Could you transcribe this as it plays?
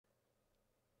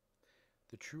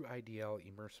The TruIDL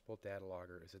Immersible Data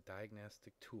Logger is a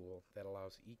diagnostic tool that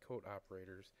allows e-coat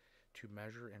operators to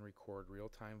measure and record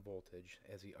real-time voltage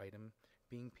as the item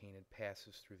being painted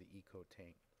passes through the e-coat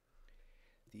tank.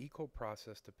 The e-coat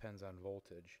process depends on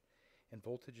voltage, and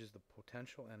voltage is the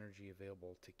potential energy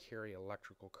available to carry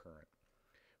electrical current.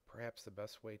 Perhaps the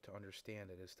best way to understand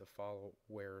it is to follow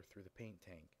wear through the paint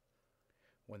tank.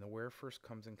 When the wear first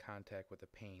comes in contact with the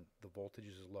paint, the voltage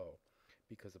is low,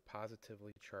 because the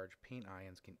positively charged paint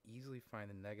ions can easily find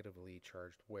the negatively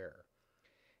charged wear.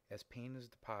 As paint is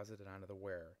deposited onto the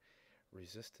wear,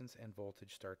 resistance and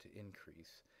voltage start to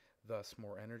increase. Thus,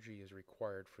 more energy is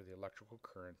required for the electrical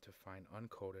current to find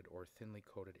uncoated or thinly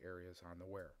coated areas on the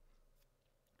wear.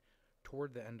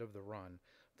 Toward the end of the run,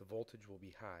 the voltage will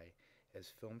be high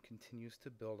as film continues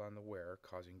to build on the wear,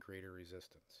 causing greater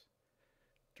resistance.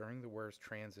 During the wear's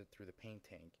transit through the paint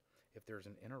tank, if there is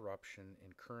an interruption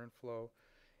in current flow,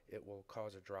 it will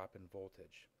cause a drop in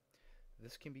voltage.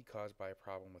 This can be caused by a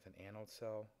problem with an anode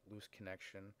cell, loose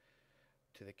connection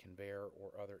to the conveyor,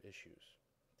 or other issues.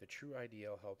 The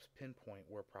TruIDL helps pinpoint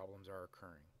where problems are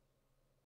occurring.